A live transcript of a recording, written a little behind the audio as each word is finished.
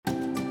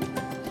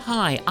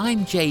Hi,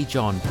 I'm J.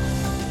 John.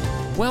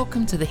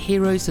 Welcome to the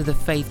Heroes of the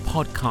Faith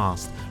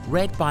podcast,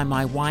 read by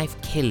my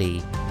wife,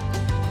 Killy.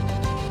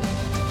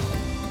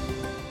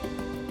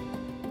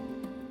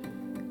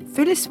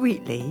 Phillis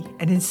Wheatley,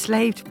 an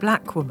enslaved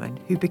black woman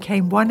who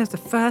became one of the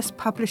first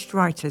published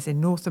writers in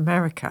North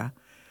America,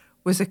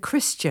 was a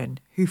Christian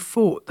who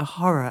fought the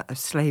horror of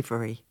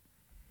slavery.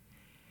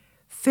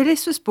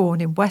 Phillis was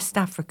born in West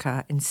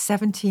Africa in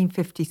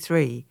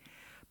 1753,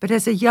 but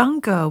as a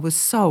young girl was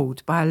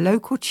sold by a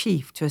local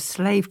chief to a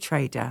slave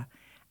trader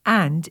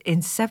and, in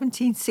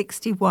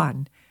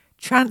 1761,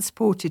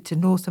 transported to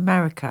North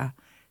America,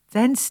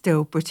 then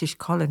still British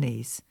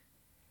colonies.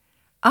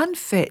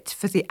 Unfit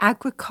for the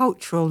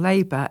agricultural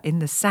labour in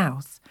the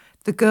South,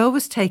 the girl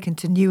was taken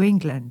to New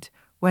England,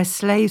 where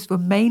slaves were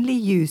mainly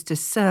used as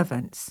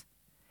servants.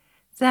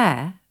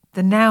 There,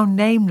 the now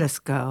nameless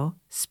girl,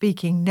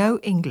 speaking no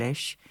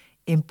English,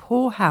 in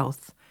poor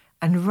health,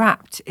 and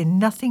wrapped in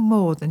nothing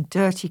more than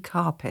dirty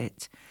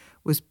carpet,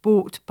 was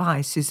bought by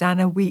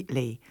Susanna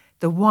Wheatley,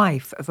 the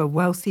wife of a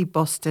wealthy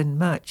Boston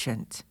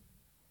merchant.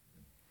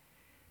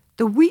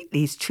 The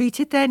Wheatleys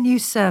treated their new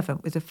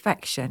servant with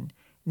affection,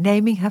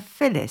 naming her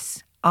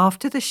Phyllis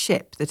after the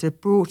ship that had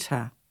brought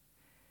her.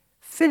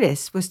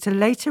 Phyllis was to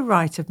later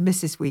write of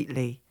Mrs.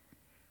 Wheatley,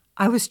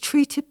 "I was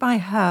treated by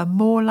her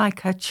more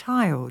like her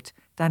child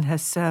than her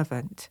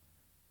servant."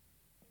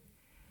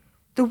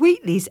 The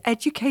Wheatleys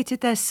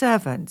educated their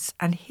servants,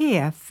 and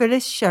here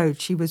Phyllis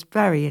showed she was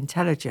very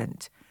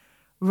intelligent.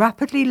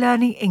 Rapidly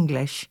learning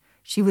English,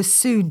 she was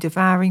soon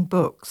devouring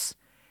books,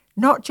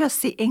 not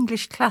just the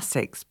English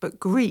classics, but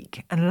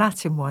Greek and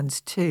Latin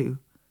ones too.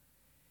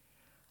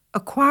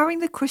 Acquiring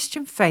the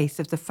Christian faith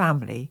of the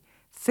family,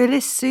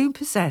 Phyllis soon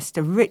possessed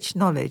a rich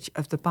knowledge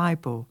of the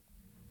Bible.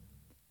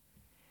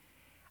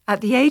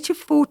 At the age of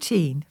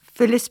 14,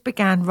 Phyllis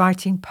began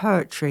writing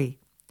poetry.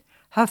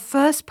 Her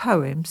first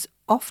poems,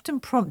 often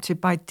prompted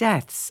by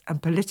deaths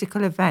and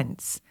political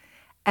events,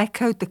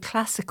 echoed the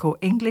classical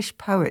English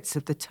poets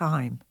of the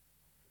time.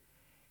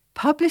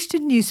 Published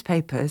in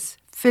newspapers,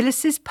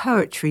 Phyllis's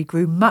poetry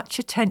grew much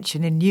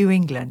attention in New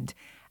England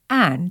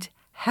and,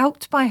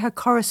 helped by her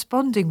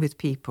corresponding with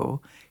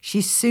people,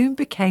 she soon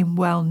became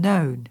well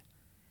known.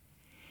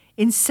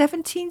 In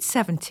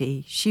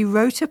 1770, she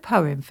wrote a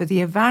poem for the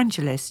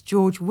evangelist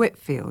George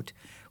Whitefield,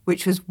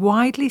 which was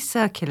widely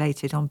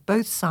circulated on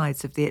both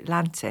sides of the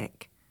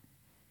Atlantic.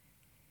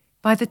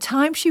 By the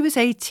time she was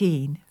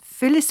 18,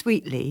 Phillis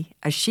Wheatley,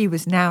 as she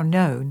was now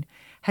known,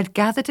 had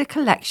gathered a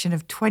collection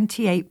of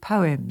 28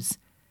 poems.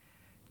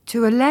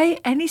 To allay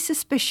any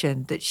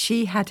suspicion that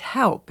she had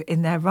help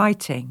in their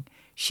writing,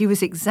 she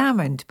was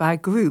examined by a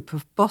group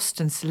of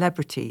Boston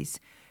celebrities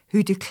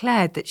who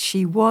declared that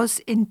she was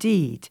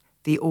indeed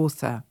the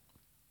author.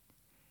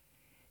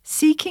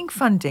 Seeking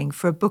funding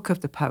for a book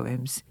of the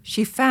poems,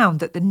 she found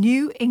that the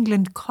New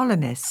England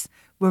colonists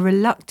were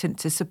reluctant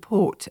to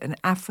support an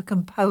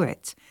African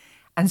poet,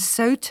 and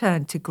so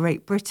turned to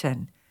Great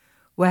Britain,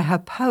 where her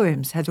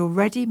poems had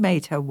already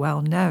made her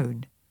well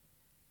known.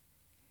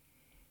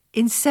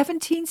 In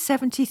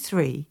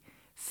 1773,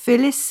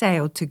 Phyllis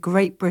sailed to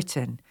Great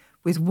Britain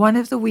with one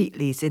of the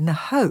Wheatleys in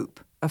the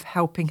hope of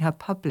helping her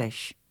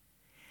publish.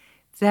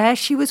 There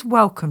she was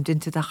welcomed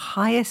into the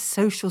highest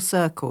social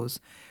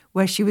circles,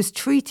 where she was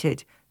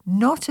treated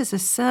not as a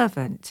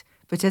servant,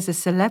 but as a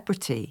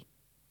celebrity.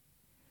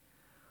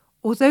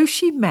 Although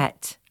she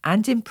met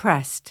and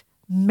impressed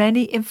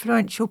many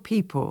influential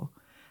people,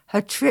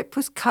 her trip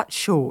was cut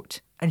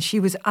short and she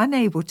was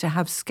unable to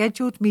have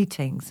scheduled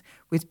meetings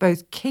with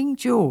both King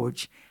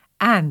George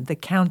and the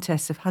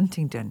Countess of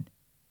Huntingdon.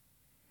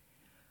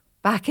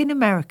 Back in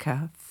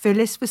America,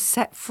 Phyllis was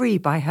set free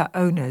by her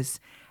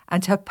owners,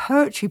 and her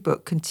poetry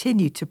book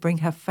continued to bring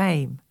her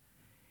fame.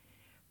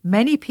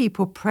 Many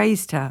people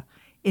praised her,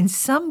 in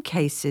some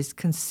cases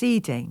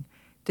conceding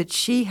that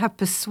she had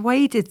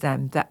persuaded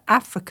them that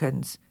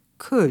Africans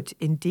could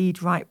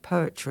indeed write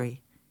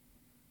poetry.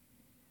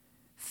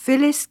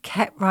 Phyllis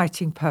kept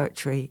writing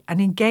poetry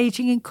and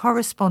engaging in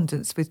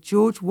correspondence with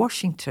George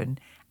Washington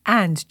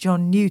and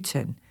John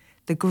Newton,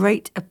 the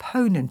great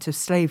opponent of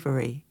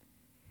slavery.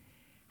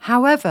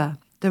 However,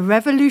 the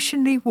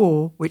Revolutionary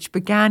War, which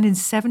began in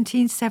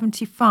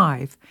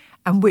 1775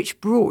 and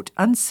which brought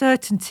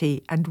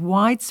uncertainty and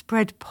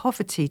widespread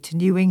poverty to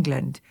New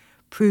England,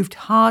 proved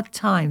hard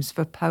times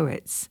for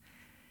poets.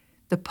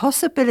 The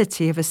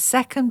possibility of a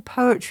second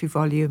poetry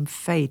volume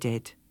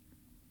faded.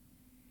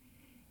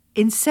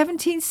 In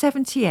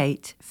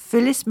 1778,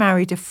 Phyllis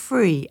married a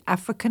free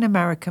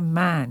African-American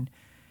man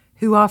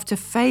who, after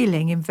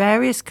failing in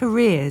various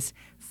careers,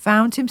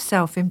 found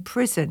himself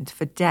imprisoned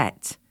for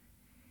debt.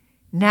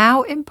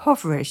 Now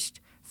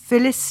impoverished,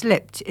 Phyllis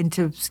slipped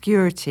into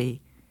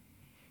obscurity.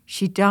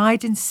 She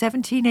died in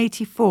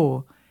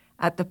 1784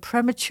 at the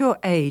premature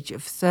age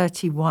of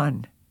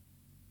 31.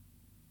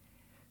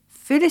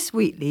 Phillis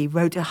Wheatley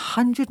wrote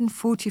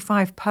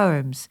 145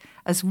 poems,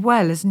 as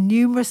well as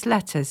numerous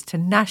letters to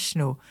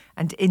national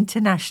and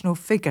international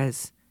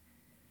figures.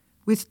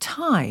 With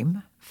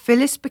time,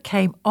 Phyllis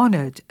became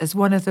honoured as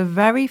one of the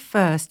very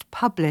first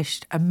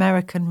published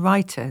American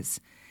writers,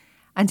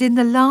 and in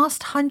the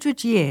last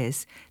 100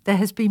 years there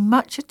has been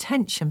much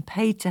attention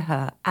paid to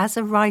her as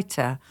a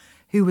writer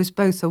who was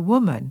both a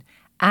woman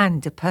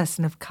and a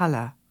person of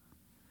colour.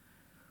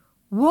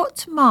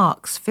 What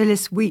marks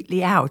Phyllis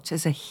Wheatley out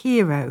as a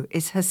hero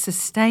is her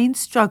sustained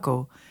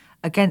struggle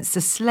against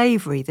the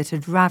slavery that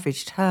had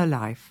ravaged her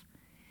life.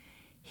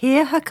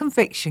 Here her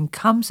conviction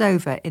comes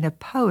over in a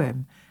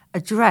poem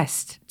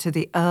addressed to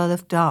the Earl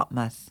of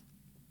Dartmouth.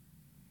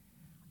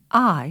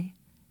 I,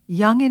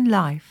 young in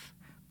life,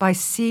 by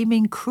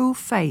seeming cruel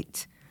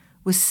fate,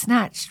 was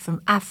snatched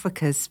from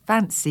Africa's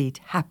fancied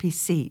happy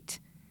seat.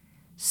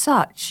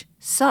 Such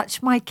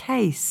my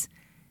case,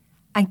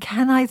 and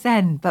can I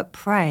then but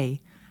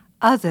pray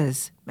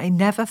others may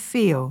never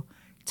feel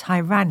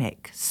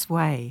tyrannic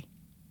sway?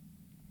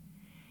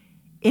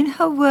 In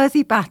her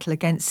worthy battle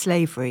against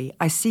slavery,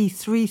 I see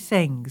three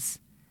things.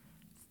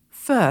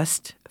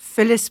 First,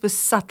 Phyllis was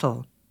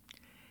subtle.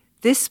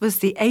 This was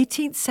the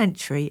 18th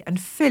century and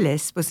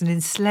Phyllis was an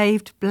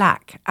enslaved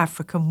black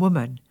African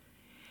woman.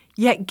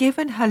 Yet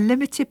given her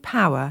limited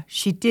power,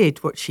 she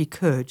did what she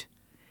could.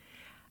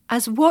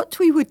 As what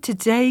we would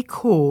today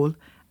call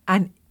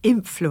an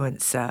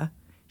influencer,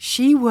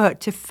 she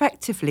worked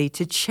effectively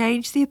to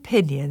change the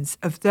opinions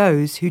of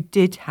those who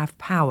did have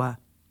power.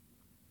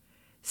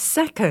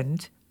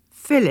 Second,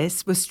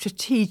 Phyllis was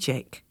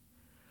strategic.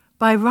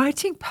 By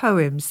writing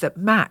poems that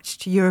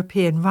matched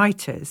European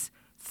writers,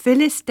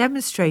 Phyllis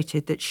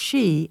demonstrated that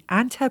she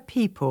and her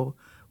people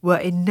were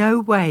in no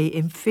way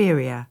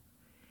inferior.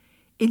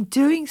 In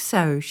doing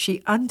so,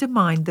 she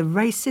undermined the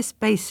racist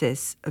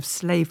basis of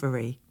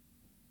slavery.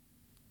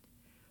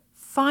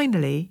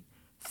 Finally,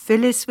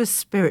 Phyllis was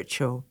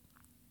spiritual.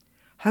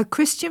 Her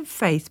Christian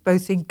faith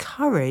both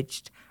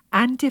encouraged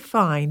and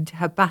defined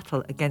her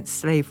battle against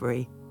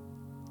slavery.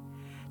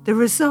 The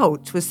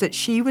result was that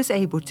she was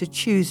able to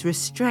choose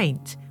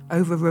restraint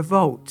over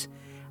revolt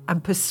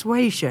and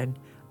persuasion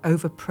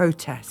over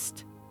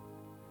protest.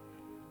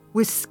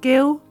 With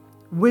skill,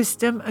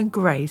 wisdom and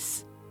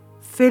grace,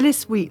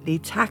 Phyllis Wheatley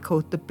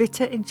tackled the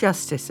bitter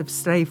injustice of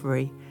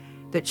slavery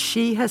that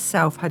she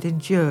herself had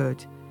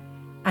endured,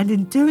 and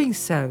in doing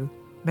so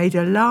made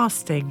a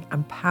lasting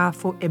and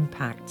powerful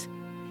impact.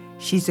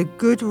 She's a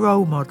good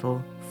role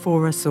model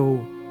for us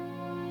all.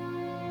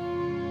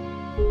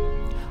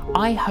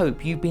 I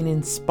hope you've been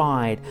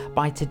inspired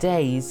by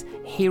today's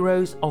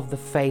Heroes of the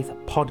Faith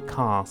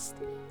podcast.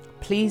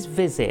 Please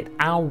visit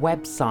our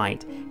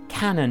website,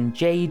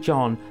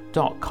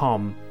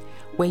 canonjjohn.com,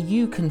 where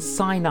you can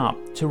sign up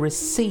to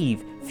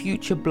receive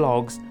future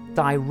blogs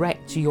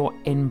direct to your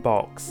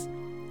inbox.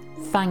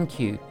 Thank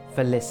you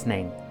for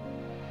listening.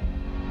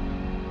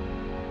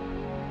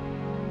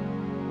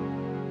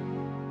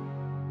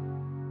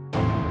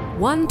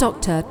 One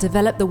doctor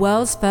developed the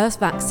world's first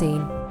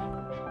vaccine.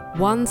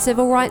 One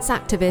civil rights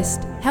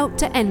activist helped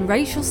to end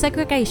racial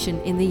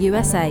segregation in the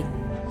USA.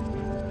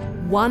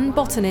 One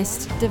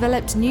botanist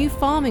developed new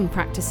farming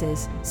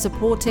practices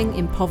supporting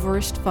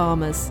impoverished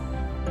farmers.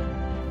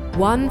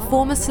 One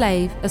former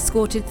slave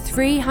escorted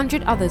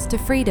 300 others to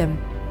freedom.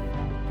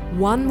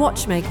 One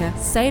watchmaker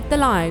saved the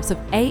lives of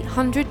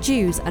 800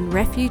 Jews and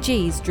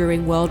refugees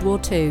during World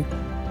War II.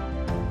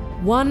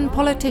 One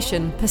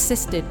politician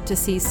persisted to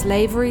see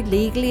slavery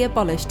legally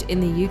abolished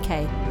in the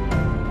UK.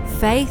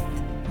 Faith,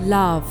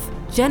 love,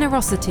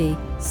 generosity,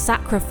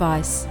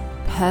 sacrifice,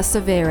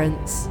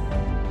 perseverance.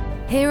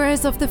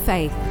 Heroes of the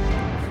Faith,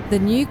 the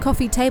new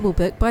coffee table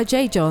book by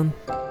J. John.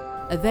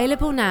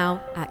 Available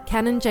now at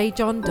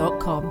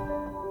canonjjohn.com.